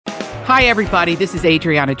Hi, everybody. This is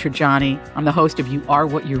Adriana Trajani. I'm the host of You Are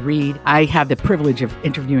What You Read. I have the privilege of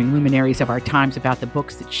interviewing luminaries of our times about the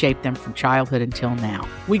books that shaped them from childhood until now.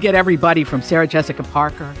 We get everybody from Sarah Jessica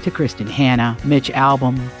Parker to Kristen Hanna, Mitch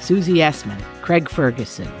Albom, Susie Essman, Craig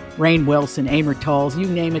Ferguson, Rainn Wilson, Amor Tolls, you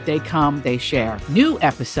name it, they come, they share. New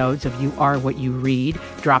episodes of You Are What You Read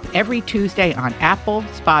drop every Tuesday on Apple,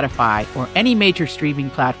 Spotify, or any major streaming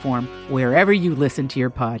platform wherever you listen to your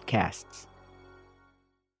podcasts.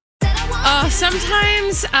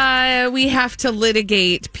 Sometimes we have to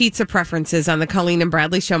litigate pizza preferences on the Colleen and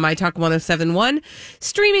Bradley Show, My Talk 1071.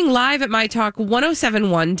 Streaming live at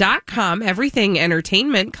MyTalk1071.com. Everything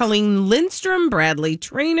Entertainment. Colleen Lindstrom, Bradley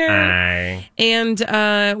Trainer. Hi. And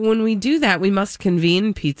when we do that, we must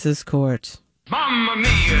convene Pizza's Court. Mamma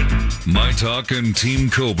mia! My Talk and Team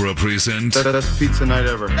Cobra present The best pizza night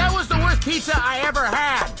ever. That was the worst pizza I ever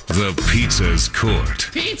had. The Pizza's Court,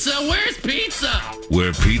 Pizza? Where's pizza?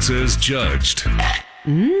 where pizza is judged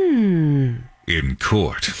in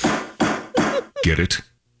court. Get it?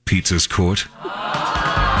 Pizza's Court?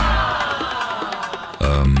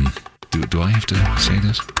 Do I have to say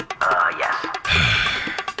this? Yes.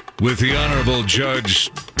 With the Honorable Judge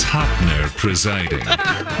Topner presiding.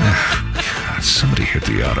 God, somebody hit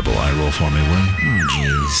the audible eye roll for me, will you?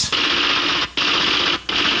 Jeez.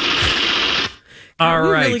 All we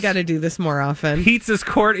right. really got to do this more often. Pizza's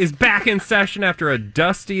Court is back in session after a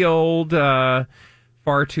dusty old, far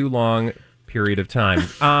too long period of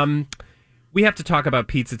time. We have to talk about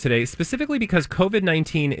pizza today, specifically because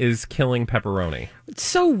COVID-19 is killing pepperoni. It's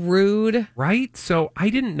so rude. Right? So I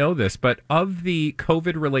didn't know this, but of the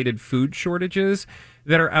COVID-related food shortages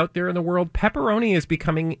that are out there in the world, pepperoni is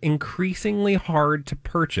becoming increasingly hard to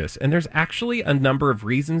purchase. And there's actually a number of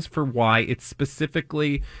reasons for why it's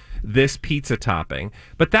specifically this pizza topping.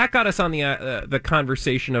 But that got us on the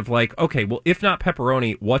conversation of like, okay, well, if not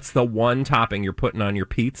pepperoni, what's the one topping you're putting on your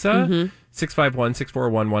pizza?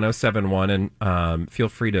 651-641-1071. And feel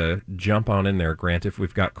free to jump on in there, Grant, if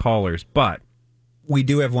we've got callers. But we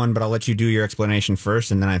do have one, but I'll let you do your explanation first,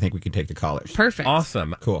 and then I think we can take the callers. Perfect.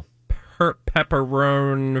 awesome. Cool.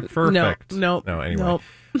 Pepperoni perfect. No, anyway. nope.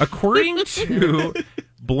 According to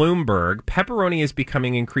Bloomberg, pepperoni is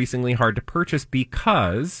becoming increasingly hard to purchase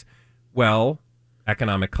because, well,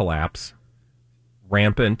 economic collapse,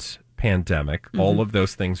 rampant pandemic, all of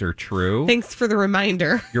those things are true. Thanks for the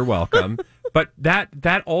reminder. You're welcome. But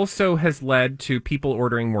that also has led to people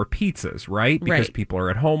ordering more pizzas, right? Because Right. people are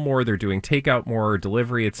at home more, they're doing takeout more,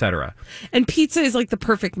 delivery, etc. And pizza is like the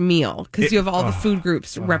perfect meal because you have all the food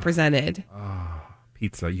groups represented.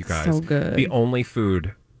 Pizza, you guys. So good. The only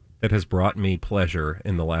food that has brought me pleasure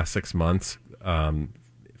in the last 6 months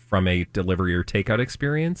from a delivery or takeout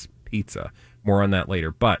experience, pizza. More on that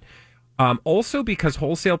later. But also because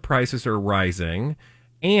wholesale prices are rising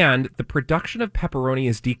and the production of pepperoni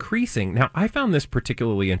is decreasing. Now, I found this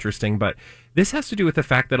particularly interesting, but this has to do with the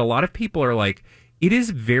fact that a lot of people are like, it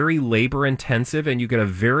is very labor intensive and you get a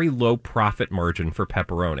very low profit margin for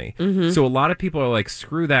pepperoni. So a lot of people are like,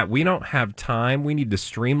 screw that. We don't have time. We need to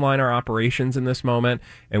streamline our operations in this moment.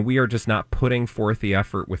 And we are just not putting forth the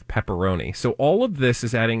effort with pepperoni. So all of this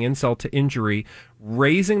is adding insult to injury,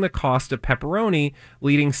 raising the cost of pepperoni,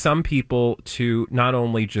 leading some people to not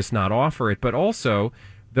only just not offer it, but also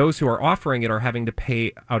those who are offering it are having to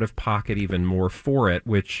pay out of pocket even more for it,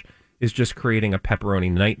 which is just creating a pepperoni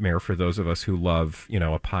nightmare for those of us who love,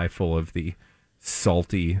 a pie full of the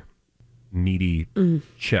salty, meaty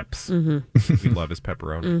chips we love as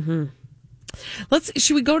pepperoni.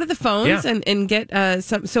 Should we go to the phones Yeah. and get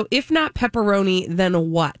some? So if not pepperoni, then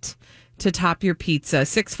what to top your pizza?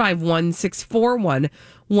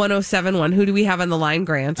 651-641-1071. Who do we have on the line,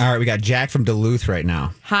 Grant? All right, we got Jack from Duluth right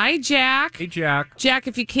now. Hi, Jack. Hey, Jack. Jack,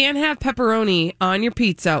 if you can't have pepperoni on your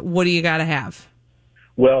pizza, what do you got to have?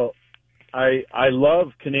 Well, I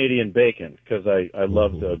love Canadian bacon because I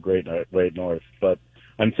love the Great North, but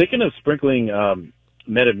I'm thinking of sprinkling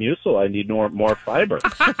Metamucil. I need more fiber.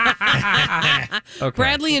 Okay.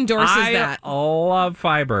 Bradley endorses that. I love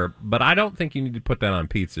fiber, but I don't think you need to put that on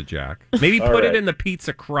pizza, Jack. Maybe put it right. in the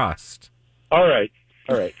pizza crust. All right.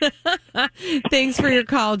 Thanks for your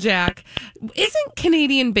call, Jack. Isn't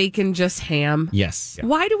Canadian bacon just ham? Yes.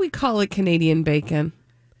 Why do we call it Canadian bacon?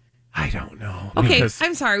 I don't know. Okay, because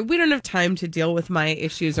I'm sorry. We don't have time to deal with my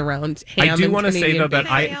issues around ham. I do want to say, though, that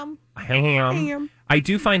ham. I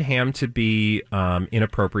do find ham to be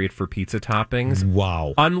inappropriate for pizza toppings.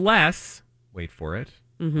 Wow. Unless, wait for it,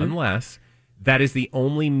 unless that is the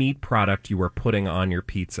only meat product you are putting on your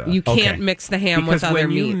pizza. You can't Okay. mix the ham because with other when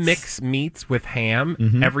meats. you mix meats with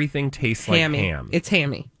ham, everything tastes like Hammy. ham. It's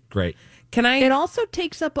hammy. Great. Can I? It also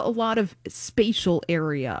takes up a lot of spatial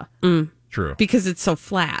area. True. Because it's so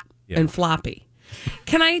flat Yeah. and floppy.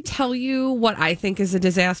 Can I tell you what I think is a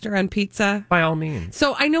disaster on pizza? By all means.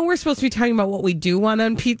 So I know we're supposed to be talking about what we do want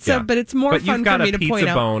on pizza, Yeah. but it's more But fun you've got for me a to pizza point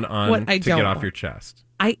out bone on what I to don't get off want. your chest.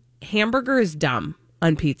 Hamburger is dumb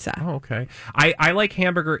on pizza. Oh, okay. I like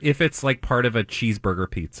hamburger if it's like part of a cheeseburger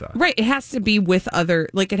pizza. Right, it has to be with other,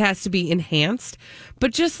 like it has to be enhanced,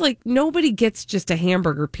 but just like nobody gets just a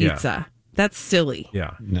hamburger pizza. That's silly.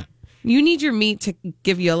 Yeah. No. You need your meat to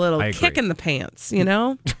give you a little I kick agree. in the pants, you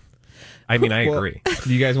know? I mean, I Well, agree.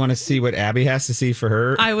 Do you guys want to see what Abby has to see for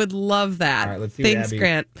her? I would love that. All right, let's see Thanks, what Abby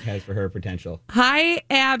Grant. has for her potential. Hi,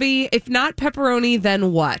 Abby. If not pepperoni,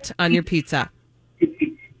 then what on your pizza?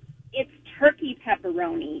 It's turkey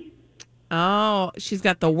pepperoni. Oh, she's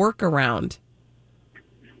got the workaround.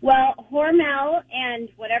 Well, Hormel and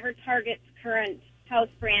whatever Target's current house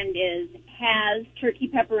brand is has turkey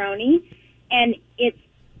pepperoni, and it's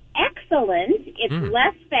excellent. It's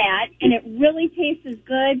less fat, and it really tastes as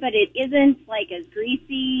good, but it isn't like as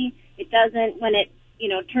greasy. It doesn't, when it,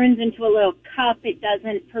 turns into a little cup, it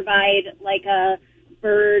doesn't provide like a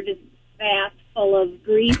bird bath full of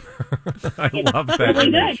grease. I love that really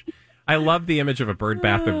image. good. I love the image of a bird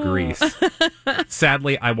bath of grease.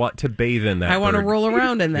 Sadly, I want to bathe in that. I want to bird. roll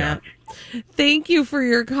around in that. Thank you for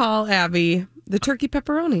your call, Abby. The turkey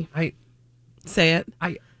pepperoni. Say it.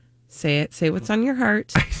 Say it. Say what's on your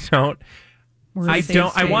heart. I don't. We're in a I safe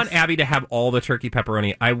don't. I space. want Abby to have all the turkey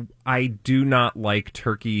pepperoni. I do not like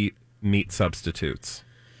turkey meat substitutes.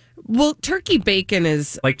 Well, turkey bacon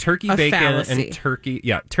is Like turkey a bacon fallacy. and turkey.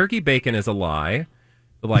 Yeah, turkey bacon is a lie.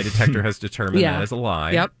 The lie detector has determined Yeah. that is a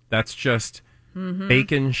lie. Yep. That's just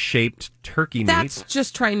bacon-shaped turkey That's meat.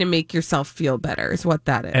 just trying to make yourself feel better, is what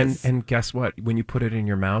that is. And guess what? When you put it in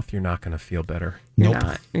your mouth, you're not going to feel better. You're Nope.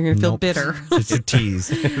 not. You're going to feel Nope. bitter. It's a tease.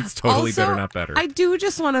 It's totally Also, better, not better. I do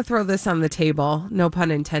just want to throw this on the table, no pun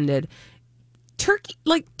intended.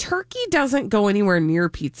 Turkey doesn't go anywhere near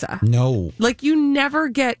pizza. No. Like you never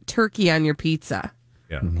get turkey on your pizza.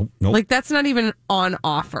 Yeah. Nope. Like that's not even on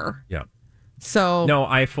offer. Yeah. So No,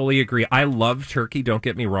 I fully agree. I love turkey. Don't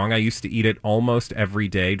get me wrong. I used to eat it almost every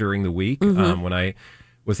day during the week when I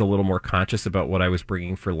was a little more conscious about what I was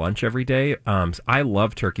bringing for lunch every day. So I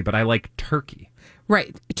love turkey, but I like turkey.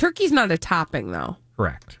 right, turkey's not a topping though.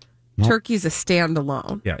 Correct. Turkey's a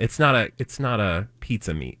standalone. Yeah, it's not a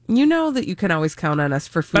pizza meat. You know that you can always count on us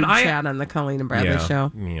for food But I- chat on the Colleen and Bradley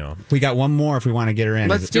show. You know. We got one more if we want to get her in.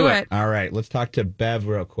 Let's Is do it. All right, let's talk to Bev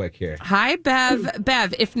real quick here. Hi, Bev.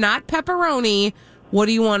 Bev, if not pepperoni, what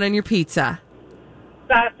do you want on your pizza?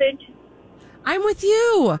 Sausage. I'm with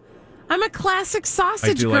you. I'm a classic sausage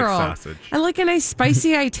I do like girl. sausage. I like a nice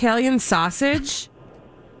spicy Italian sausage.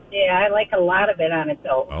 Yeah, I like a lot of it on it,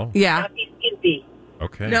 though. Oh, Yeah. Not be skimpy.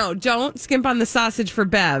 okay. No, don't skimp on the sausage for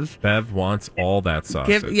Bev. Bev wants all that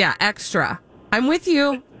sausage. Extra. I'm with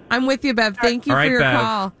you. Bev. Thank you All for right, your Bev.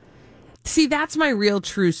 call. See, that's my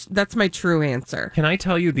true answer. Can I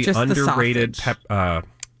tell you the Just the underrated sausage.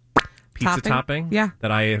 pizza topping? Yeah.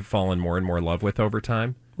 That I have fallen more and more in love with over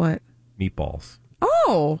time? What? Meatballs.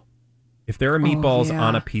 Oh, If there are meatballs yeah.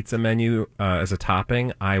 on a pizza menu as a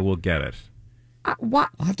topping, I will get it. what?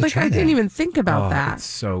 I'll have to Like try I didn't that. even think about Oh, that. it's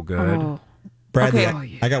so good. Oh. Bradley,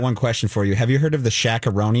 Okay. I got one question for you. Have you heard of the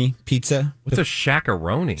Shaq-a-Roni pizza? What's a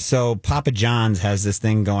shakaroni? So Papa John's has this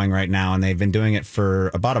thing going right now, and they've been doing it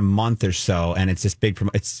for about a month or so. And it's this big,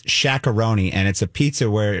 it's Shaq-a-Roni, and it's a pizza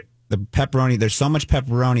where the pepperoni, there's so much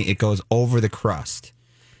pepperoni, it goes over the crust.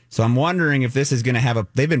 So I'm wondering if this is going to have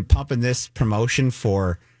they've been pumping this promotion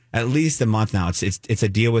for at least a month now. It's a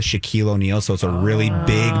deal with Shaquille O'Neal. So it's a really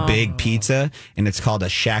big pizza, and it's called a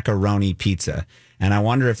Shaq-a-Roni pizza. And I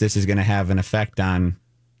wonder if this is going to have an effect on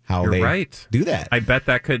how You're they right. do that. I bet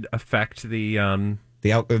that could affect the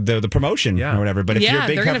the promotion Yeah. or whatever. But if you're a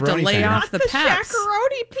big they're gonna have to pepperoni lay fan, off the peps.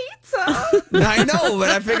 pizza. I know, but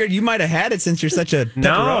I figured you might have had it since you're such a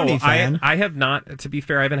pepperoni fan. I have not. To be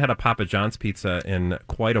fair, I haven't had a Papa John's pizza in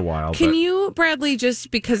quite a while. Can but you, Bradley, just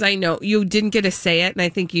because I know you didn't get to say it, and I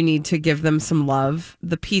think you need to give them some love.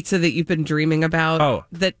 The pizza that you've been dreaming about. Oh,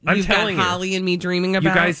 that I'm you've got telling you. Holly and me dreaming You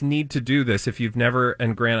about. guys need to do this if you've never.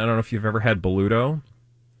 And Grant, I don't know if you've ever had Boluto.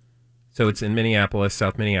 So it's in Minneapolis,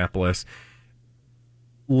 South Minneapolis.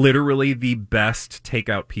 Literally the best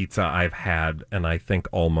takeout pizza I've had, and I think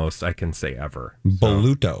almost I can say ever.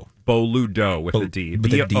 Boluto. Boludo with a D.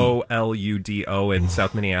 with a D. Boludo in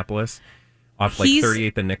South Minneapolis, off like He's-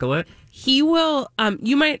 38th and Nicollet. He will.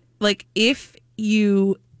 You might like if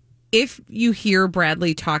you if you hear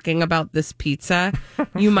Bradley talking about this pizza,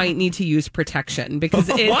 you might need to use protection because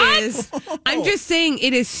it is. I'm just saying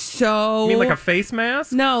it is so. You mean like a face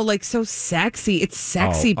mask? No, like so sexy. It's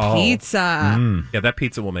sexy pizza. Yeah, that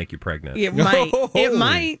pizza will make you pregnant. It might. It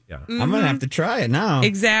might. Yeah. I'm going to have to try it now.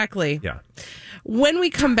 Exactly. Yeah. When we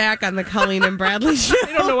come back on the Colleen and Bradley show,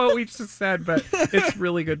 I don't know what we just said, but it's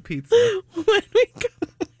really good pizza. when we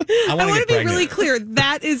I want to to be really clear.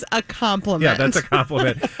 That is a compliment. Yeah, that's a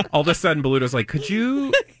compliment. All of a sudden, Beluto's like, could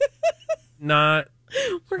you not...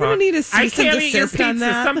 We're going to need a I cease and can't eat your desist on pizza.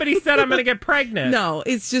 that. Somebody said I'm going to get pregnant. No,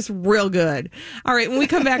 it's just real good. All right, when we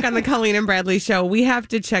come back on the Colleen and Bradley show, we have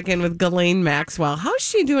to check in with Ghislaine Maxwell. How's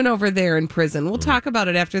she doing over there in prison? We'll talk about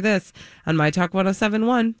it after this on My Talk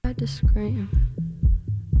 107.1. I just scream.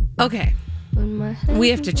 Okay. When my head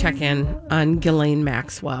We have to check in on Ghislaine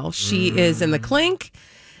Maxwell. She is in the clink,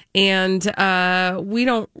 and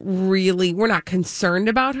we're not concerned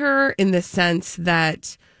about her in the sense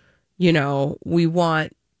that, we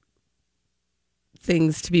want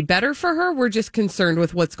things to be better for her. We're just concerned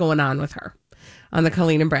with what's going on with her. On the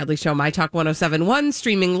Colleen and Bradley show, My Talk 107.1,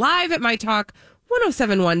 streaming live at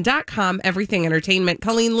MyTalk1071.com, everything entertainment.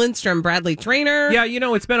 Colleen Lindstrom, Bradley Trainer. Yeah,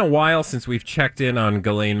 it's been a while since we've checked in on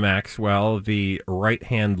Ghislaine Maxwell, the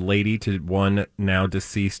right-hand lady to one now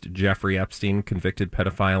deceased Jeffrey Epstein, convicted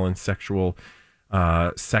pedophile and sexual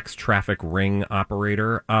sex traffic ring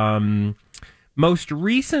operator. Most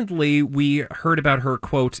recently, we heard about her,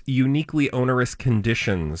 quote, uniquely onerous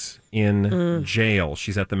conditions in jail.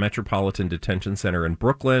 She's at the Metropolitan Detention Center in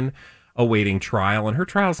Brooklyn, awaiting trial, and her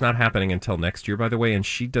trial's not happening until next year, by the way, and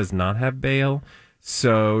she does not have bail,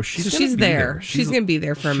 so she's there. She's going to be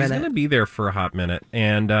there for a minute. She's going to be there for a hot minute,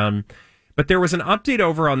 and but there was an update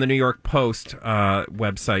over on the New York Post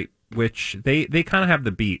website, which they kind of have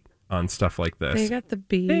the beat on stuff like this. They got the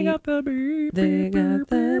beat. They got the beat. They got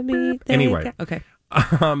the beat. Anyway, okay.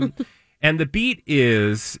 And the beat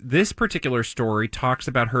is this particular story talks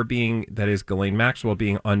about her being, that is Ghislaine Maxwell,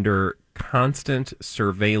 being under constant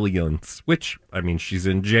surveillance, which, I mean, she's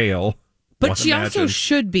in jail. But she also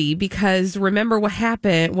should be, because remember what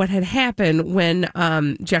had happened when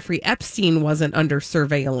Jeffrey Epstein wasn't under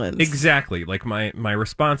surveillance. Exactly. Like my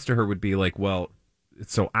response to her would be like, well,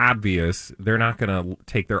 it's so obvious. They're not going to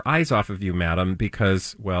take their eyes off of you, madam,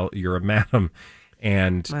 because, well, you're a madam.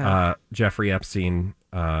 And Wow. Jeffrey Epstein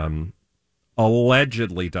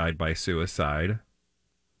allegedly died by suicide.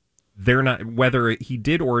 They're not, whether he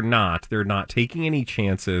did or not, they're not taking any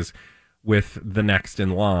chances with the next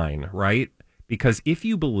in line, right? Because if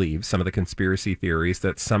you believe some of the conspiracy theories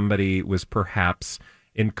that somebody was perhaps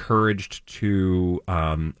encouraged to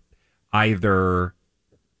either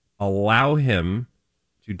allow him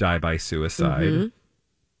to die by suicide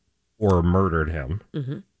or murdered him,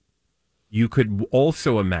 you could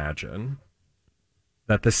also imagine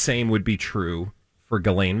that the same would be true for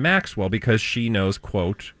Ghislaine Maxwell, because she knows,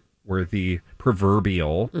 quote, where the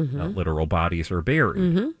proverbial, not literal, bodies are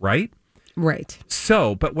buried, right? Right.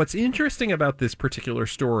 So, but what's interesting about this particular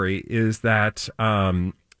story is that,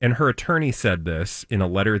 and her attorney said this in a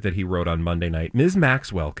letter that he wrote on Monday night, Ms.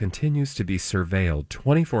 Maxwell continues to be surveilled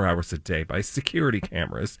 24 hours a day by security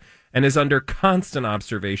cameras and is under constant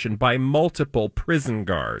observation by multiple prison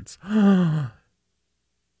guards. I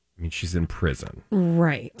mean, she's in prison.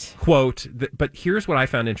 Right. Quote, but here's what I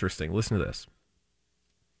found interesting. Listen to this.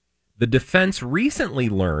 The defense recently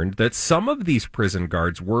learned that some of these prison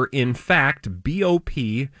guards were, in fact, BOP.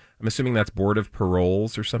 I'm assuming that's Board of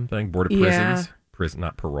Paroles or something. Board of Prisons.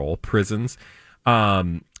 Not parole. Prisons.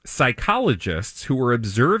 Psychologists who were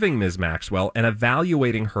observing Ms. Maxwell and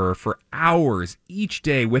evaluating her for hours each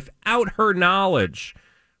day without her knowledge.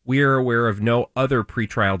 We are aware of no other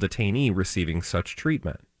pretrial detainee receiving such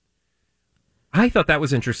treatment. I thought that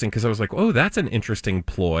was interesting because I was like, oh, that's an interesting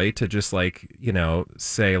ploy to just like,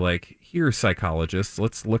 say like, here, psychologists,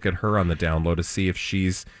 let's look at her on the down low to see if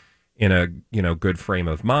she's in a, good frame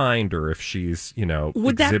of mind or if she's,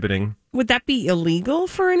 exhibiting. Would that be illegal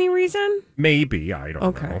for any reason? Maybe. I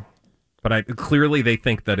don't know. But clearly they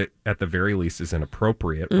think that it, at the very least, is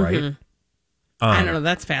inappropriate, right? I don't know.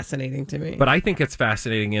 That's fascinating to me. But I think it's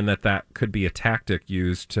fascinating in that could be a tactic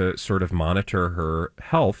used to sort of monitor her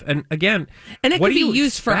health. And again, and it what could do be you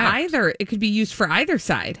used for expect? either. It could be used for either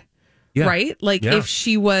side. Yeah. Right? Like Yeah. if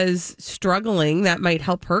she was struggling, that might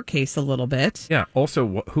help her case a little bit. Yeah.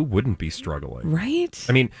 Also, who wouldn't be struggling? Right?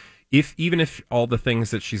 I mean, even if all the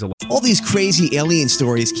things that she's All these crazy alien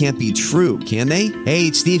stories can't be true, can they? Hey,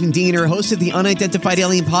 it's Stephen Diener, host of the Unidentified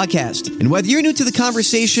Alien Podcast. And whether you're new to the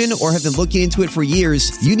conversation or have been looking into it for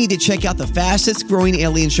years, you need to check out the fastest growing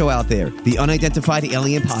alien show out there, the Unidentified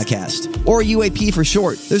Alien Podcast, or UAP for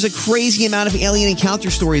short. There's a crazy amount of alien encounter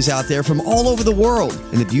stories out there from all over the world.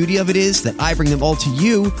 And the beauty of it is that I bring them all to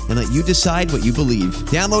you and let you decide what you believe.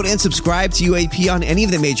 Download and subscribe to UAP on any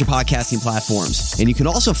of the major podcasting platforms. And you can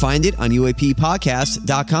also find it on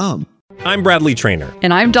UAPpodcast.com. I'm Bradley Trainer.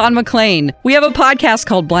 And I'm Don McClain. We have a podcast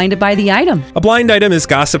called Blinded by the Item. A blind item is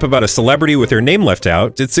gossip about a celebrity with their name left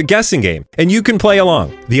out. It's a guessing game, and you can play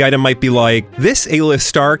along. The item might be like, this A-list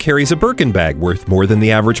star carries a Birkin bag worth more than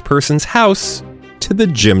the average person's house to the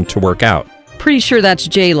gym to work out. Pretty sure that's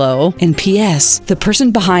J-Lo. And P.S. the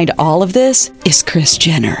person behind all of this is Kris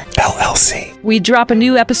Jenner, LLC. We drop a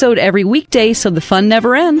new episode every weekday so the fun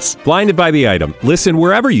never ends. Blinded by the Item. Listen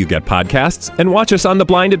wherever you get podcasts and watch us on the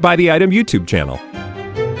Blinded by the Item YouTube channel.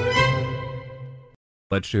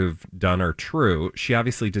 alleged to have done are true, she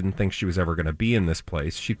obviously didn't think she was ever going to be in this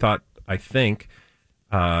place. She thought, I think,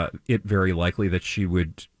 it very likely that she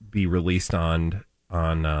would be released on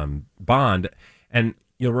bond. And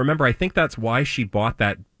you'll remember, I think that's why she bought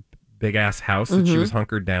that big ass house that she was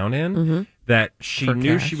hunkered down in. That she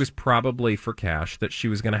knew she was probably for cash, that she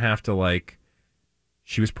was going to have to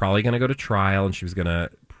she was probably going to go to trial and she was going to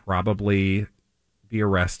probably be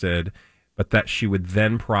arrested, but that she would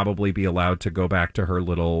then probably be allowed to go back to her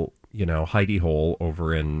little, hidey hole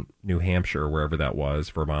over in New Hampshire, wherever that was,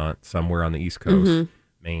 Vermont, somewhere on the East Coast,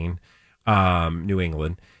 Maine, New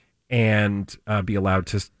England, and be allowed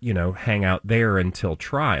to, hang out there until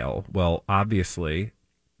trial. Well, obviously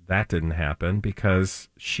that didn't happen because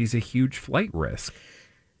she's a huge flight risk.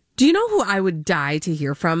 Do you know who I would die to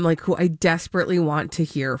hear from? Like, who I desperately want to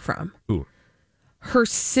hear from? Who? Her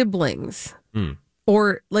siblings.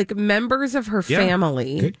 Or like members of her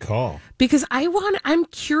family. Good call. Because I'm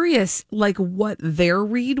curious, what their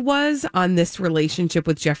read was on this relationship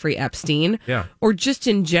with Jeffrey Epstein. Yeah. Or just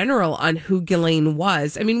in general on who Ghislaine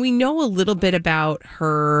was. I mean, we know a little bit about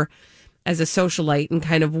her as a socialite and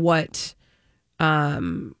kind of what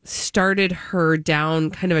started her down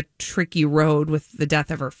kind of a tricky road with the death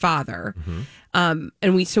of her father. And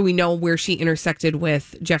we know where she intersected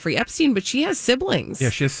with Jeffrey Epstein, but she has siblings. Yeah,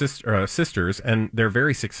 she has sisters, and they're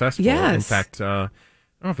very successful. Yes. In fact, I don't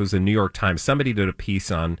know if it was the New York Times. Somebody did a piece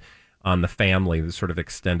on the family, the sort of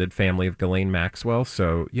extended family of Ghislaine Maxwell.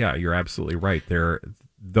 So, yeah, you're absolutely right.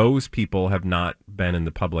 Those people have not been in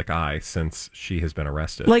the public eye since she has been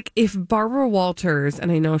arrested. Like, if Barbara Walters,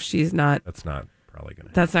 and I know she's not... That's not probably going to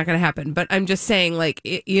happen. That's not going to happen. But I'm just saying,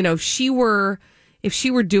 if she were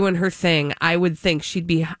doing her thing, I would think she'd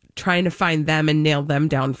be trying to find them and nail them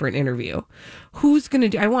down for an interview. Who's going to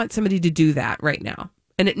do... I want somebody to do that right now.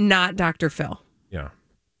 And not Dr. Phil. Yeah.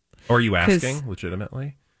 Or are you asking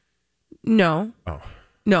legitimately? No. Oh.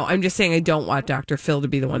 No, I'm just saying I don't want Dr. Phil to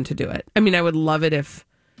be the one to do it. I mean, I would love it if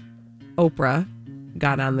Oprah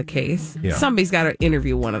got on the case. Yeah. Somebody's got to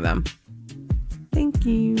interview one of them. Thank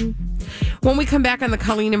you. When we come back on the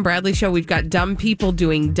Colleen and Bradley Show, we've got dumb people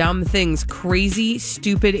doing dumb things, crazy,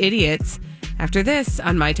 stupid idiots. After this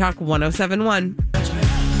on My Talk 1071.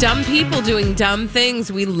 Dumb people doing dumb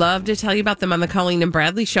things. We love to tell you about them on the Colleen and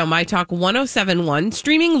Bradley Show. My Talk 1071,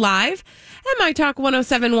 streaming live at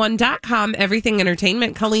MyTalk1071.com. Everything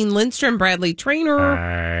Entertainment. Colleen Lindstrom, Bradley Trainer.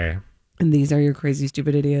 Hi. And these are your crazy,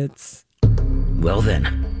 stupid idiots. Well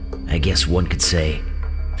then, I guess one could say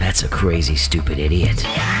that's a crazy, stupid idiot.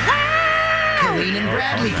 Colleen and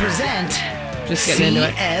Bradley present Just getting into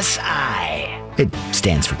it. CSI. It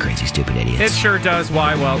stands for Crazy Stupid Idiots. It sure does.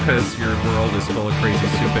 Why? Well, because your world is full of crazy,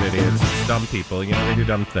 stupid idiots. It's dumb people. They do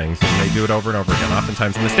dumb things. And they do it over and over again,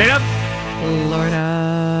 oftentimes in the state of Florida.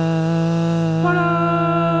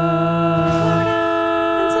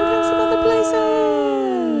 And sometimes some other places.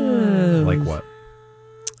 Like what?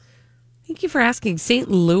 Thank you for asking. St.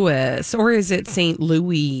 Louis. Or is it St.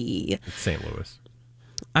 Louis? It's St. Louis.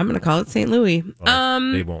 I'm going to call it St. Louis.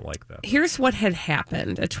 Well, they won't like that. Here's what had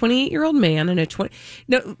happened. A 28-year-old man and a 20...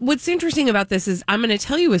 Now, what's interesting about this is I'm going to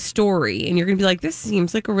tell you a story, and you're going to be like, this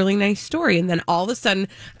seems like a really nice story. And then all of a sudden,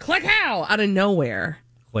 click how, out of nowhere.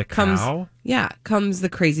 Comes the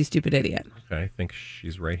crazy, stupid idiot. Okay, I think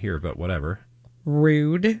she's right here, but whatever.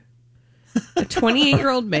 Rude. A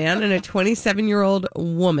 28-year-old man and a 27-year-old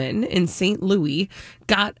woman in St. Louis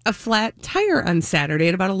got a flat tire on Saturday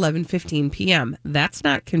at about 11:15 p.m. That's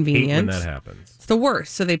not convenient. Hate when that happens. It's the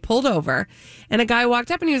worst. So they pulled over, and a guy walked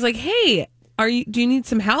up and he was like, "Hey, do you need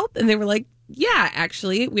some help?" And they were like, yeah,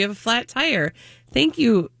 actually, we have a flat tire. Thank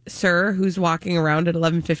you, sir, who's walking around at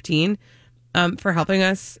 11:15, for helping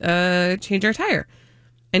us change our tire.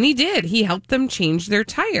 And he did. He helped them change their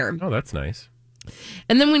tire. Oh, that's nice.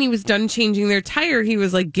 And then when he was done changing their tire, he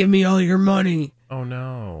was like, give me all your money. Oh,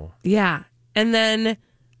 no. Yeah. And then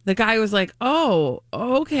the guy was like, oh,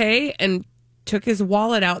 okay. And took his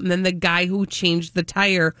wallet out. And then the guy who changed the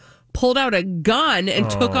tire pulled out a gun and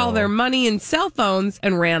took all their money and cell phones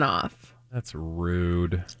and ran off. That's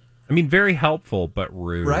rude. I mean, very helpful, but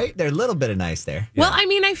rude. Right? They're a little bit of nice there. Well, I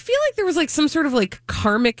mean, I feel like there was like some sort of like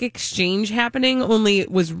karmic exchange happening, only it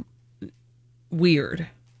was weird.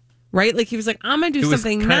 Right? Like he was like, I'm going to do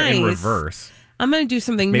something nice. In reverse. I'm going to do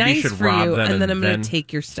something Maybe nice for you, and then I'm going to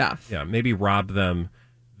take your stuff. Yeah, maybe rob them,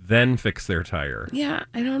 then fix their tire. Yeah,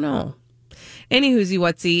 I don't know. Any whoozy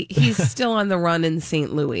whatsy, he's still on the run in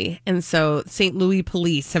St. Louis. And so St. Louis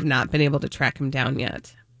police have not been able to track him down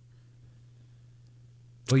yet.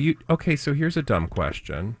 Well, okay, so here's a dumb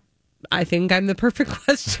question. I think I'm the perfect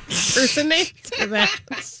person to answer that.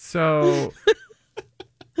 So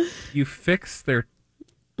you fix their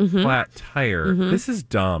flat tire. This is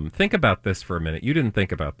dumb. Think about this for a minute. You didn't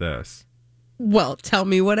think about this. Well, tell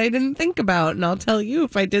me what I didn't think about, and I'll tell you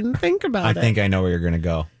if I didn't think about it. I think I know where you're going to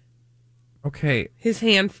go. Okay. His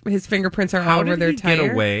fingerprints are all over their tire. How did he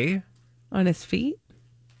get away? On his feet.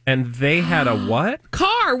 And they had a what?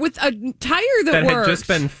 Car with a tire that worked. Had just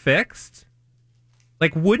been fixed?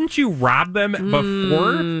 Like, wouldn't you rob them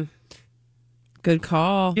before? Good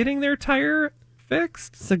call. Getting their tire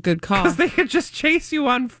fixed? It's a good call. Because they could just chase you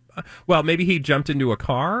on... Well, maybe he jumped into a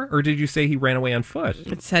car? Or did you say he ran away on foot?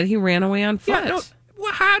 It said he ran away on foot. Yeah, no,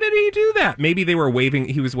 well, how did he do that? Maybe they were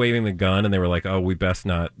he was waving the gun and they were like, oh, we best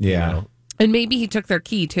not, you know. And maybe he took their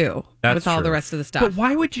key, too, with all the rest of the stuff. But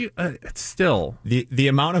why would you... it's still... The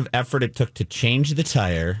amount of effort it took to change the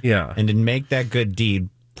tire and to make that good deed,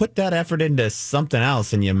 put that effort into something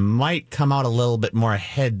else, and you might come out a little bit more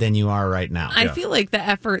ahead than you are right now. I feel like the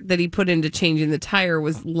effort that he put into changing the tire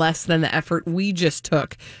was less than the effort we just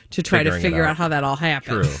took to try to figure out how that all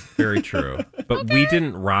happened. True. Very true. But we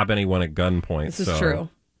didn't rob anyone at gunpoint. This is true.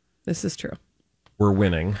 This is true. We're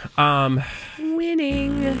winning.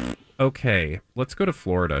 Winning. Okay, let's go to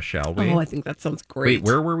Florida, shall we? Oh, I think that sounds great. Wait,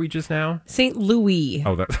 where were we just now? St. Louis.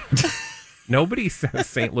 Oh, that... Nobody says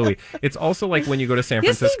St. Louis. It's also like when you go to San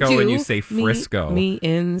Francisco and you say Frisco. Me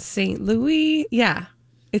in St. Louis. Yeah,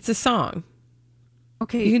 it's a song.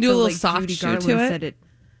 Okay, you can do so a little like soft Judy shoe Garland to it. said it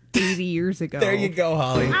 80 years ago. There you go,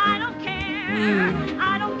 Holly. I don't care.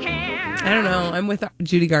 I don't care. I don't know. I'm with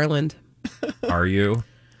Judy Garland. Are you?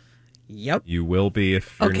 Yep. You will be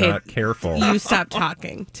if you're not careful. You stop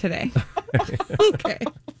talking today. Okay.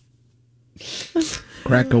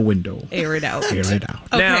 Crack a window. Air it out. Air it out.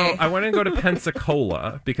 Okay. Now, I want to go to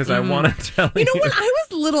Pensacola because I want to tell you. You know, when I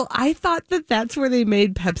was little, I thought that that's where they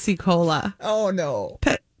made Pepsi Cola. Oh, no.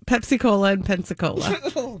 Pepsi Cola and Pensacola.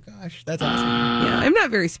 Oh, gosh. That's awesome. Yeah, I'm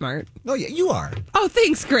not very smart. No, yeah, you are. Oh,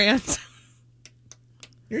 thanks, Grant.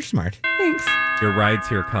 You're smart. Thanks. Your ride's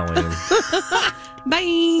here, Colleen.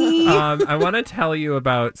 Bye. I want to tell you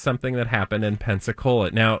about something that happened in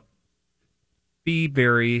Pensacola. Now, be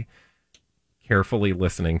very carefully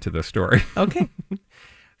listening to this story. Okay.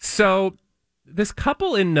 So, this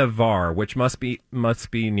couple in Navarre, which must be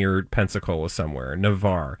near Pensacola somewhere,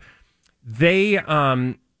 Navarre, they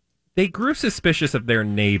grew suspicious of their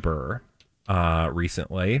neighbor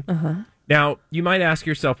recently. Uh-huh. Now, you might ask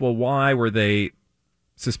yourself, well, why were they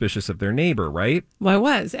suspicious of their neighbor, right? Well, I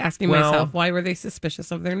was asking myself, why were they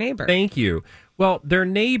suspicious of their neighbor? Thank you. Well, their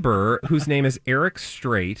neighbor, whose name is Eric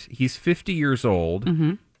Strait, he's 50 years old.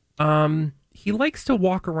 Mm-hmm. He likes to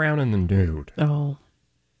walk around in the nude. Oh.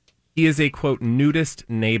 He is a, quote, nudist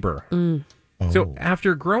neighbor. Mm. So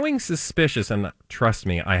after growing suspicious, and trust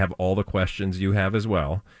me, I have all the questions you have as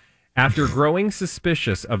well. After growing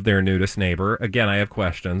suspicious of their nudist neighbor, again, I have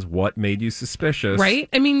questions. What made you suspicious? Right?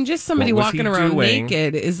 I mean, just somebody What was walking he around doing?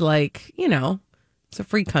 naked is like, it's a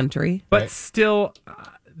free country. But still,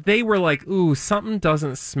 they were like, ooh, something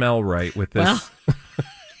doesn't smell right with this.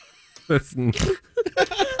 This.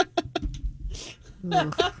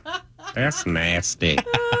 That's nasty.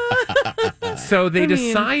 So they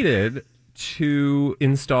decided to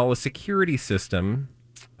install a security system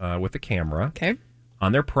with a camera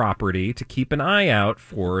on their property to keep an eye out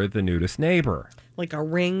for the nudist neighbor. Like a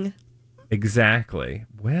ring? Exactly.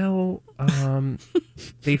 Well,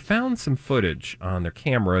 they found some footage on their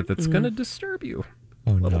camera that's going to disturb you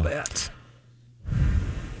a little bit.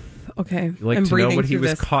 Okay. You like to know what he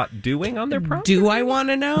was caught doing on their property? Do I want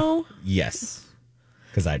to know? Yes.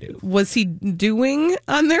 Because I do. Was he doing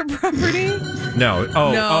on their property? No.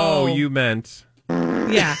 Oh, you meant.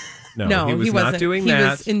 Yeah. No, he was not wasn't. doing He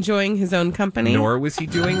that. was enjoying his own company. Nor was he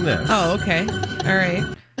doing this. Oh, okay. All right.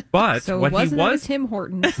 But So what he wasn't was. it Tim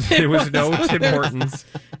Hortons? It was no Tim Hortons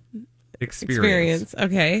experience.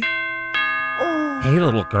 Okay. Hey,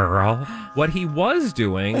 little girl. What he was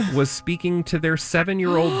doing was speaking to their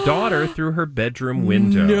 7-year-old daughter through her bedroom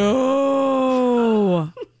window.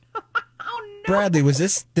 No. Bradley, was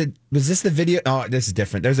this the video? Oh, this is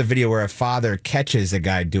different. There's a video where a father catches a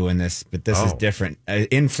guy doing this, but this is different.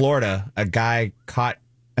 In Florida, a guy caught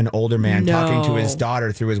an older man talking to his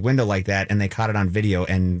daughter through his window like that, and they caught it on video,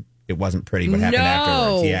 and it wasn't pretty what happened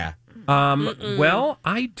afterwards. Yeah. Well,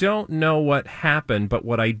 I don't know what happened, but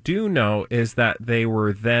what I do know is that they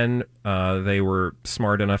were then they were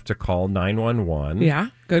smart enough to call 911. Yeah,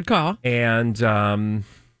 good call. And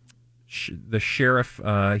the sheriff,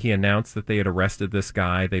 he announced that they had arrested this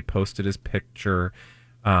guy. They posted his picture,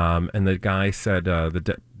 and the guy said,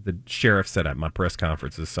 the sheriff said at my press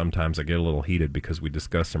conferences, sometimes I get a little heated because we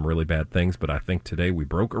discuss some really bad things, but I think today we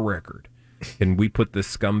broke a record. Can we put this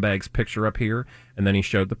scumbag's picture up here? And then he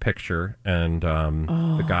showed the picture, and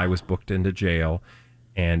the guy was booked into jail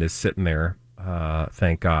and is sitting there.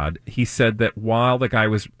 Thank God. He said that while the guy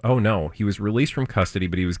was, he was released from custody,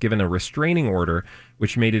 but he was given a restraining order,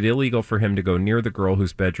 which made it illegal for him to go near the girl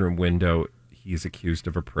whose bedroom window he's accused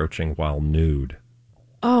of approaching while nude.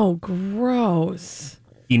 Oh, gross.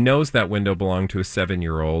 He knows that window belonged to a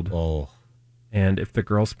 7-year-old. Oh. And if the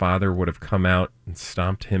girl's father would have come out and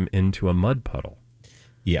stomped him into a mud puddle.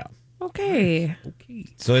 Yeah. Okay.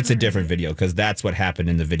 So it's a different video because that's what happened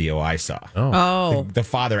in the video I saw. Oh. The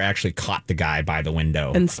father actually caught the guy by the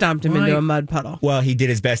window. And stomped him into a mud puddle. Well, he did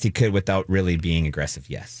his best he could without really being aggressive,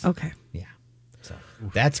 yes. Okay. Yeah. So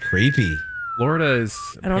that's creepy. Florida is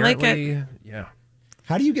I don't like it. Yeah.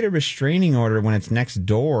 How do you get a restraining order when it's next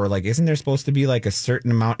door? Like, isn't there supposed to be like a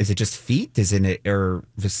certain amount? Is it just feet? Isn't it? Or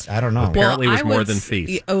I don't know. Apparently it was more than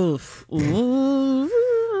feet. Oh.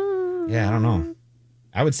 Yeah, I don't know.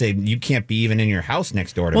 I would say you can't be even in your house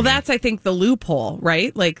next door to me. Well, that's, I think, the loophole,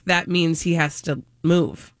 right? Like, that means he has to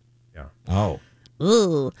move. Yeah. Oh.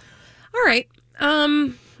 Ugh. All right.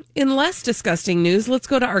 In less disgusting news, let's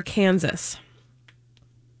go to Arkansas.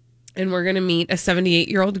 And we're going to meet a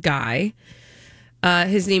 78-year-old guy.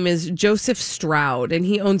 His name is Joseph Stroud, and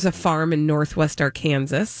he owns a farm in northwest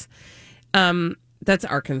Arkansas. That's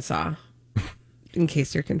Arkansas, in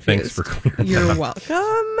case you're confused. Thanks for clearing You're that up.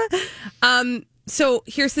 welcome. So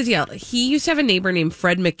here's the deal. He used to have a neighbor named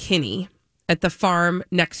Fred McKinney at the farm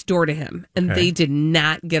next door to him, and they did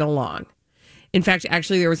not get along. In fact,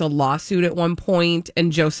 actually, there was a lawsuit at one point,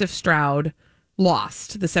 and Joseph Stroud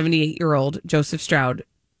lost. The 78-year-old Joseph Stroud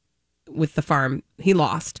with the farm, he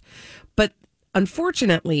lost. But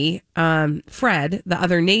unfortunately, Fred, the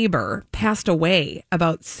other neighbor, passed away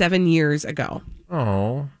about 7 years ago.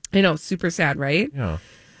 Oh. I know, super sad, right? Yeah.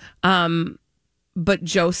 But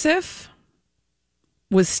Joseph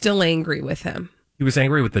was still angry with him. He was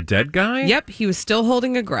angry with the dead guy? Yep, he was still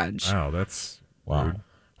holding a grudge. Wow, that's wow.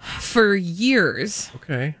 For years,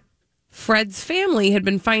 okay. Fred's family had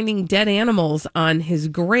been finding dead animals on his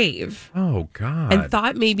grave. Oh, God. And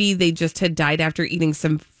thought maybe they just had died after eating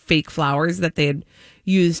some fake flowers that they had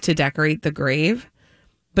used to decorate the grave.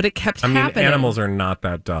 But it kept happening. Animals are not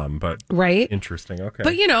that dumb, but right? Interesting. Okay.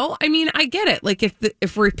 But, I get it. Like,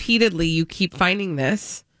 if repeatedly you keep finding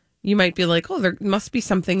this, you might be like, oh, there must be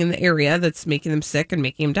something in the area that's making them sick and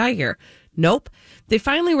making them die here. Nope. They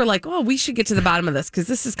finally were like, oh, we should get to the bottom of this because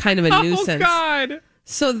this is kind of a nuisance. Oh, God.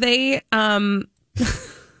 So they, I'm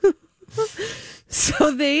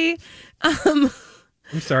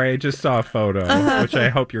sorry, I just saw a photo, which I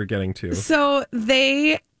hope you're getting to. So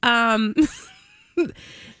they,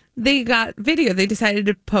 they got video. They decided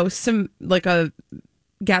to post some, like a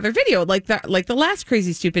gather video, like the last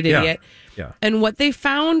Crazy Stupid Idiot. Yeah. And what they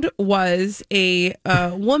found was a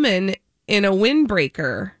woman in a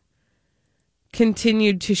windbreaker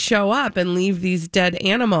continued to show up and leave these dead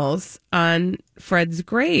animals on Fred's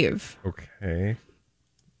grave. Okay.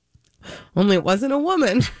 Only it wasn't a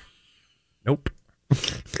woman. Nope.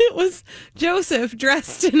 It was Joseph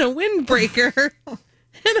dressed in a windbreaker and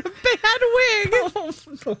a bad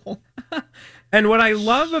wig. And what I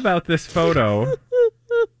love about this photo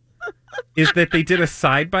is that they did a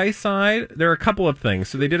side-by-side. There are a couple of things.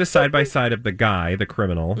 So they did a side-by-side of the guy, the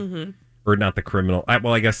criminal. Mm-hmm. Or not the criminal.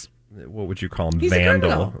 Well, I guess, what would you call him? He's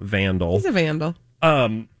Vandal. a Vandal. He's a vandal.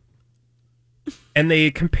 And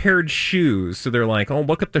they compared shoes. So they're like, oh,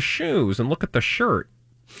 look at the shoes and look at the shirt.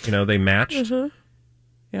 They matched. Mm-hmm.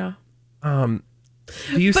 Yeah.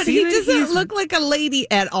 Do you but see he that doesn't look like a lady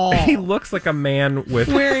at all. He looks like a man with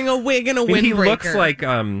wearing a wig and a windbreaker. He looks like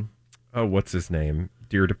what's his name?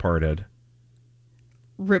 Dear Departed.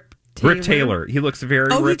 Rip Taylor. Rip Taylor. He looks very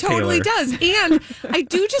Rip Taylor. He totally does. And I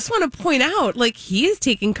do just want to point out, like, he is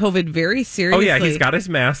taking COVID very seriously. Oh, yeah, he's got his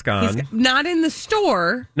mask on. He's not in the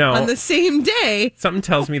store on the same day. Something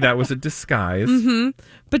tells me that was a disguise.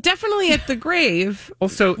 But definitely at the grave.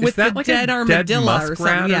 Also, with is that the like dead a armadillo dead or muskrat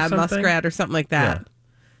something? Yeah, or something? muskrat or something like that.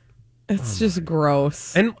 Yeah. It's just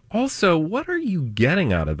gross. And also, what are you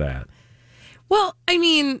getting out of that? Well, I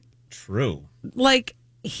mean... True. Like...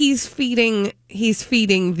 He's feeding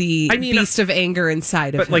the beast of anger inside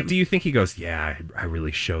of him. But, like, do you think he goes, yeah, I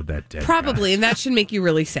really showed that dead Probably, guy. and that should make you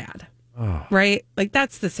really sad. Oh. Right? Like,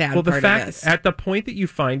 that's the sad Well, the part fact, of this. at the point that you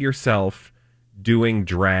find yourself doing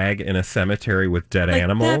drag in a cemetery with dead Like,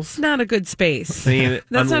 animals... That's not a good space. I mean,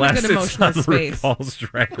 that's not a unless good it's emotional on space. RuPaul's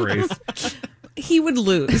Drag Race. He would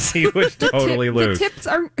lose. He would totally lose.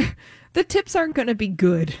 The tips aren't going to be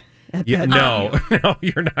good. Yeah, no,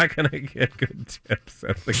 you're not going to get good tips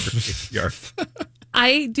at the graveyard.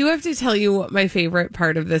 I do have to tell you what my favorite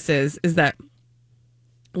part of this is that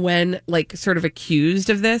when, like, sort of accused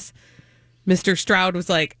of this, Mr. Stroud was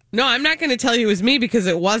like, no, I'm not going to tell you it was me because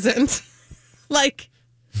it wasn't. Like,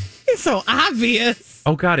 it's so obvious.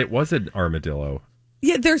 Oh, God, it was an armadillo.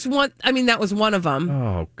 Yeah, there's one. I mean, that was one of them.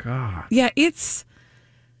 Oh, God. Yeah, it's...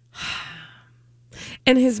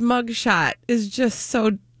 And his mugshot is just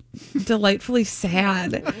so delightfully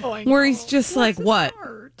sad. Where he's just like, what?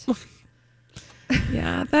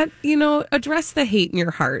 Yeah, that, address the hate in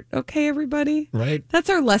your heart. Okay, everybody? Right. That's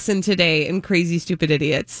our lesson today in Crazy Stupid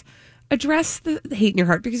Idiots. Address the hate in your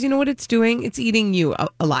heart, because you know what it's doing? It's eating you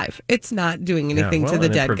alive. It's not doing anything to the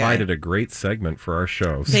dead guy. It provided a great segment for our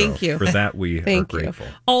show. Thank you. For that, we are grateful.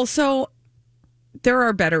 Also, there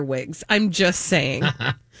are better wigs. I'm just saying.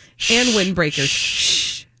 And windbreakers.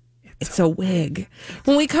 Shh. It's a wig.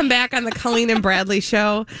 When we come back on the Colleen and Bradley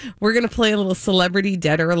show, we're going to play a little Celebrity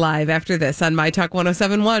Dead or Alive after this on My Talk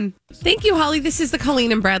 1071. Thank you, Holly. This is the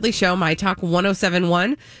Colleen and Bradley show, My Talk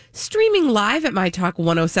 1071. Streaming live at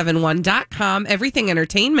MyTalk1071.com. Everything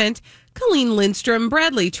Entertainment. Colleen Lindstrom,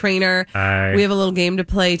 Bradley Trainer. Hi. We have a little game to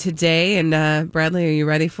play today. And Bradley, are you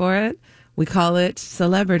ready for it? We call it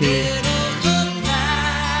Celebrity.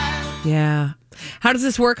 Yeah. How does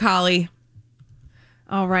this work, Holly?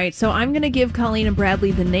 All right, so I'm going to give Colleen and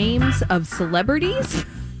Bradley the names of celebrities.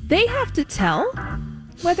 They have to tell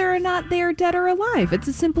whether or not they are dead or alive. It's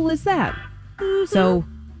as simple as that. So,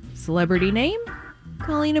 celebrity name.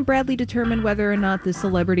 Colleen and Bradley determine whether or not the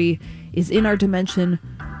celebrity is in our dimension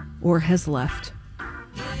or has left.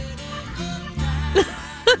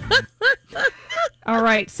 All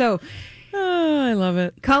right, so... Oh, I love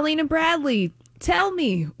it. Colleen and Bradley, tell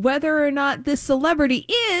me whether or not this celebrity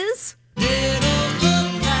is...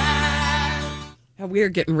 We are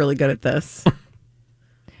getting really good at this.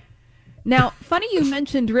 Now, funny you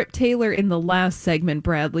mentioned Rip Taylor in the last segment,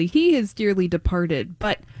 Bradley. He has dearly departed.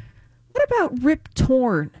 But what about Rip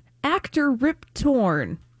Torn? Actor Rip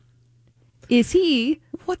Torn. Is he...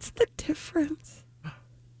 What's the difference?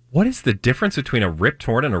 What is the difference between a Rip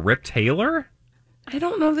Torn and a Rip Taylor? I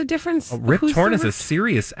don't know the difference. Rip Torn is a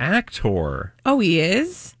serious actor. Oh, he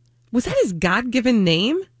is? Was that his God-given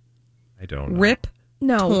name? I don't know. Rip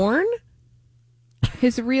No. Torn?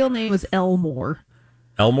 His real name was Elmore.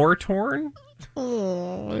 Elmore Torn?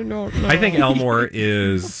 Oh, I don't know. I think Elmore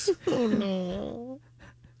is... Oh, no.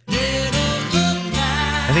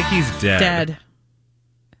 I think he's dead. Dead.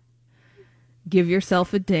 Give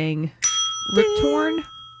yourself a ding. Rip Torn.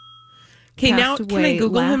 Okay, now can I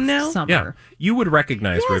Google him now? Summer. Yeah, you would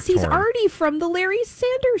recognize Yes, Rip he's Torn. Artie from the Larry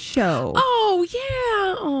Sanders Show. Oh,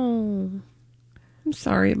 yeah. Oh, I'm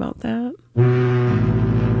sorry about that.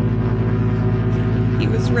 He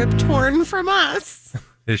was Rip Torn from us.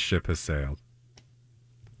 His ship has sailed.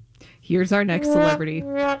 Here's our next celebrity.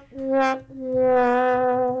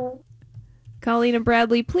 Colleen and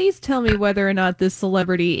Bradley, please tell me whether or not this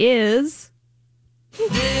celebrity is...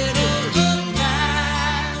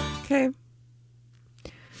 Okay.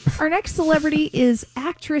 Our next celebrity is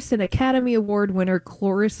actress and Academy Award winner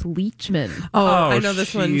Cloris Leachman. Oh, I know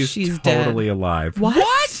this one. She's totally dead. alive.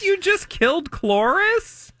 What? You just killed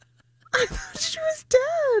Cloris? I thought she was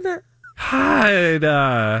dead.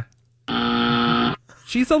 God.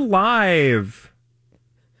 She's alive.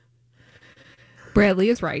 Bradley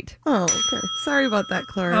is right. Oh, okay. Sorry about that,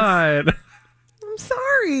 Cloris. God. I'm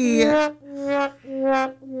sorry.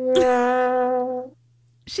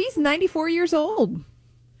 She's 94 years old.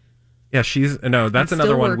 Yeah, that's And another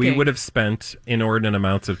still one we working. would have spent inordinate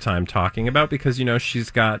amounts of time talking about because,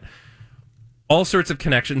 she's got all sorts of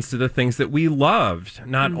connections to the things that we loved.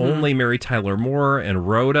 Not only Mary Tyler Moore and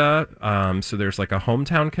Rhoda, so there's like a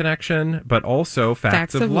hometown connection, but also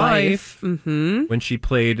Facts of Life. When she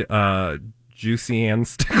played Juicy Ann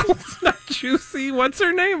Stickles. Not Juicy. What's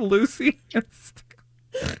her name? Lucy Ann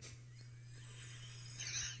Stickles.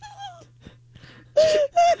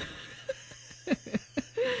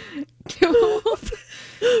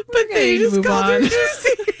 But they just called her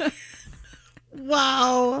Juicy.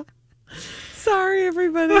 Wow. Sorry,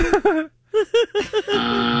 everybody.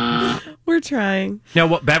 We're trying. Now,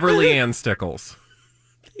 what? Beverly Ann Stickles.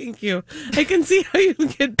 Thank you. I can see how you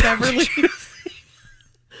get Beverly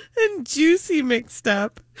and Juicy mixed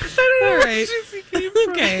up. I don't know All where right. Juicy came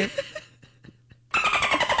from. Okay.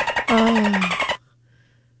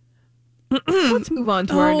 Let's move on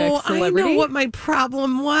to our next celebrity. I know what my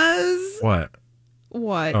problem was. What?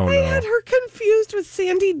 What? Oh, I no. had her confused with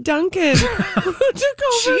Sandy Duncan, who took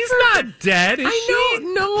over. She's not dead, is I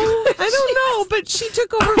know. No, I don't know, but she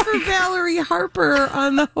took over for Valerie Harper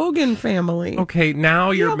on the Hogan Family. Okay,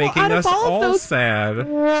 now you're well, making out of us all of all those- sad.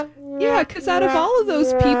 Yeah, because out of all of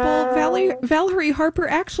those people, Valerie Harper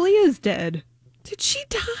actually is dead. Did she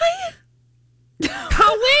die?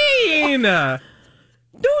 Colleen! No,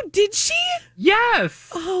 did she?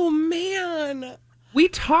 Yes! Oh, man. We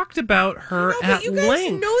talked about her No, at but you guys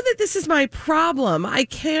length. know that this is my problem.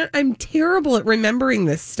 I'm terrible at remembering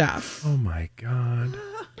this stuff. Oh, my God.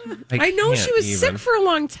 I know she can't was even. sick for a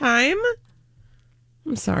long time.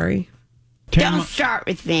 I'm sorry. Don't start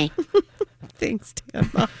with me. Thanks,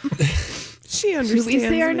 Tamma. She understands. Should we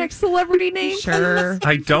say our me. next celebrity name? Sure.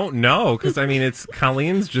 I don't know, because, I mean, it's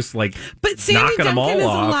Colleen's just, like, But Sandy knocking them Duncan all is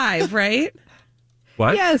off. alive, right?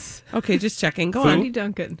 What? Yes. Okay, just checking. Go Sandy on.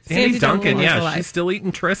 Duncan. Sandy Duncan, is yeah, alive. she's still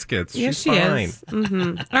eating Triscuits. Yes, She's she fine. is.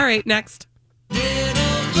 Mm-hmm. All right, next.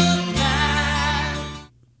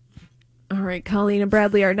 All right, Colleen and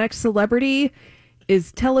Bradley, our next celebrity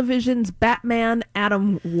is television's Batman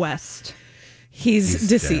Adam West. He's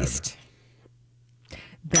deceased.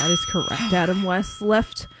 That is correct. Adam West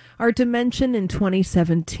left our dimension in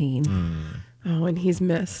 2017. Oh, and he's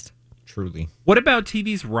missed. Truly. What about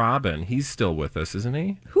TV's Robin? He's still with us, isn't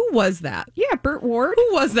he? Who was that? Yeah, Burt Ward.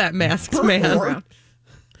 Who was that masked man? Ward.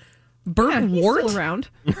 Burt Yeah, he's Ward? still around.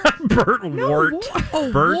 Burt Ward.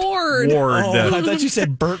 Oh, Burt Ward. Ward. Oh, I thought you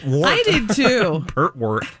said Burt Ward. I did too. Burt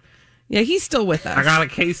Ward. Yeah, he's still with us. I got a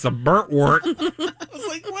case of Burt Ward. I was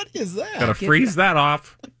like, what is that? Gotta freeze that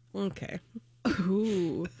off. Okay.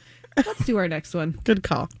 Ooh. Let's do our next one. Good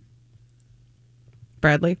call.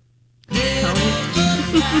 Bradley.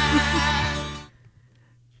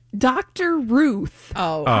 Dr. Ruth.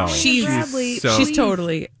 Oh, she's Bradley, so- she's please.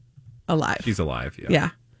 totally alive. She's alive, yeah. Yeah.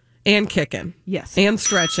 And kicking. Yes. And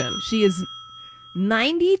stretching. She is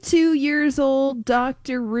 92 years old.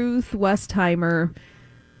 Dr. Ruth Westheimer.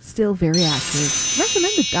 Still very active.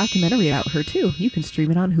 Recommend a documentary about her, too. You can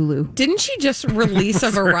stream it on Hulu. Didn't she just release a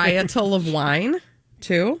varietal of wine,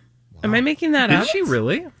 too? Am I making that Did up? she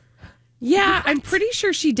really? Yeah, I'm pretty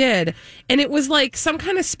sure she did. And it was like some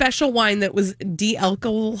kind of special wine that was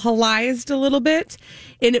de-alcoholized a little bit.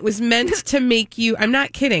 And it was meant to make you, I'm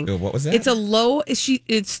not kidding. What was that?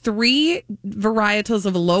 It's 3 varietals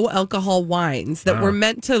of low alcohol wines that were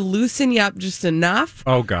meant to loosen you up just enough.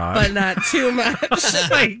 Oh, God. But not too much. Oh,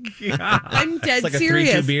 my God. I'm dead It's like a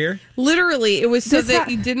serious. 3-2 beer? Literally, it was so This that ha-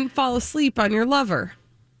 you didn't fall asleep on your lover.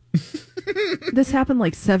 This happened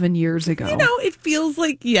like 7 years ago. You know, it feels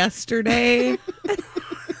like yesterday.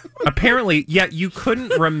 Apparently, yeah, you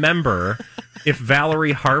couldn't remember if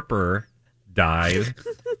Valerie Harper died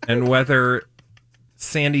and whether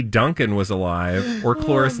Sandy Duncan was alive or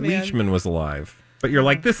Cloris man. Leachman was alive. But you're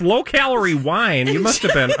like, this low-calorie wine, you must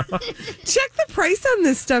have been... Check the price on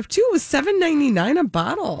this stuff, too. It was $7.99 a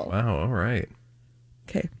bottle. Wow, all right.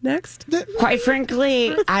 Okay, next. Quite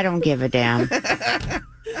frankly, I don't give a damn.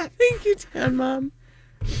 Thank you, Tan Mom.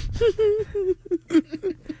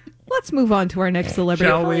 Let's move on to our next celebrity.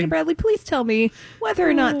 Shall we? Colleen and Bradley, please tell me whether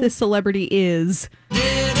or not this celebrity is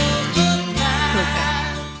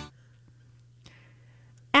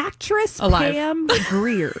actress Alive. Pam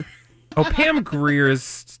Grier. Oh, Pam Grier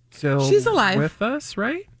is still She's alive. with us,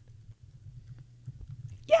 right?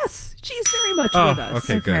 Yes, she's very much Oh, with us.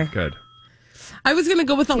 okay, good, good. I was going to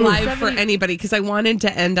go with alive for 70 anybody because I wanted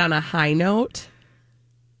to end on a high note.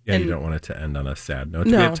 Yeah, you And- don't want it to end on a sad note.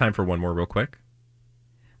 Do No. we have time for one more real quick?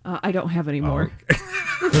 I don't have any more.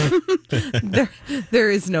 There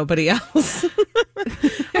is nobody else. Well,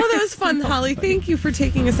 that was fun, Holly. Thank you for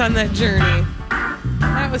taking us on that journey.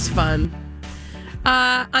 That was fun.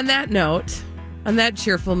 On that note, on that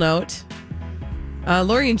cheerful note,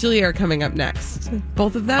 Lori and Julia are coming up next.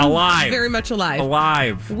 Both of them alive. Very much alive.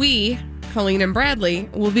 Alive. We, Colleen and Bradley,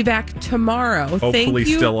 will be back tomorrow. Hopefully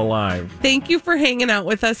still alive. Thank you for hanging out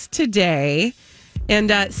with us today.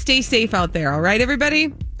 And stay safe out there. All right,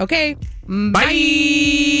 everybody? Okay. Bye.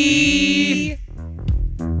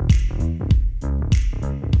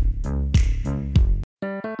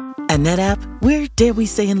 At NetApp, we're, dare we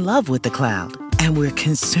say, in love with the cloud. And we're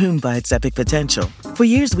consumed by its epic potential. For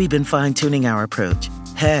years, we've been fine-tuning our approach.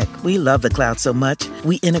 Heck, we love the cloud so much,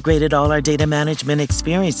 we integrated all our data management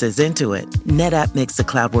experiences into it. NetApp makes the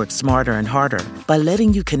cloud work smarter and harder by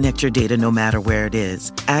letting you connect your data no matter where it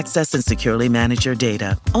is, access and securely manage your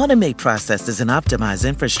data, automate processes, and optimize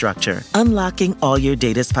infrastructure, unlocking all your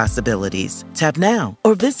data's possibilities. Tap now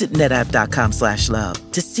or visit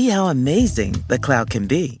netapp.com/love to see how amazing the cloud can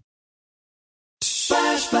be.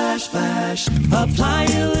 Splash, splash, splash. Apply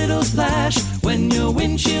a little splash. When your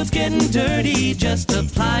windshield's getting dirty, just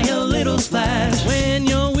apply a little splash. When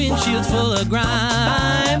your windshield's full of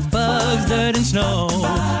grime, bugs, dirt, and snow,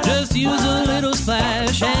 just use a little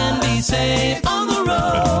splash and be safe on the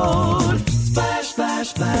road. Splash, splash,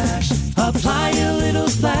 splash. Apply a little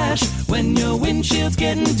splash. When your windshield's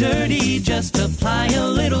getting dirty, just apply a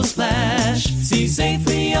little splash. See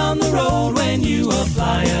safely on the road when you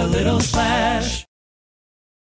apply a little splash.